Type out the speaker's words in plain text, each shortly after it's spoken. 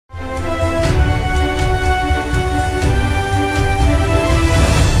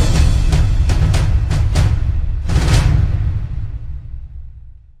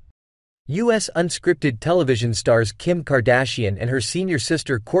U.S. unscripted television stars Kim Kardashian and her senior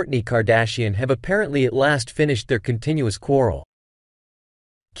sister Kourtney Kardashian have apparently at last finished their continuous quarrel.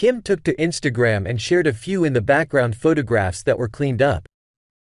 Kim took to Instagram and shared a few in the background photographs that were cleaned up.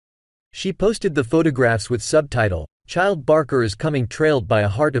 She posted the photographs with subtitle, "Child Barker is coming," trailed by a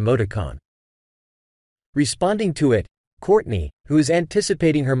heart emoticon. Responding to it, Kourtney, who is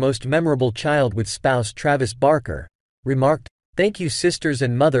anticipating her most memorable child with spouse Travis Barker, remarked, "Thank you sisters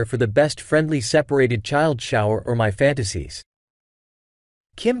and mother for the best friendly separated child shower or my fantasies."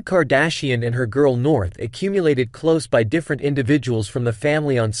 Kim Kardashian and her girl North accumulated close by different individuals from the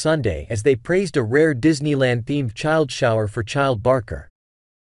family on Sunday as they praised a rare Disneyland-themed child shower for child Barker.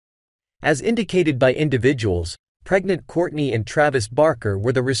 As indicated by individuals, pregnant Kourtney and Travis Barker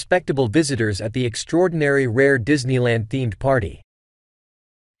were the respectable visitors at the extraordinary rare Disneyland-themed party.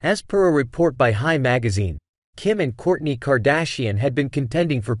 As per a report by High Magazine, Kim and Kourtney Kardashian had been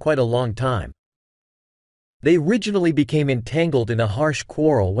contending for quite a long time. They originally became entangled in a harsh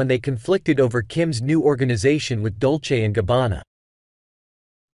quarrel when they conflicted over Kim's new organization with Dolce & Gabbana.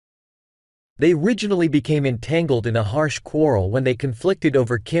 They originally became entangled in a harsh quarrel when they conflicted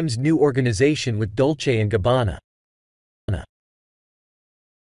over Kim's new organization with Dolce & Gabbana.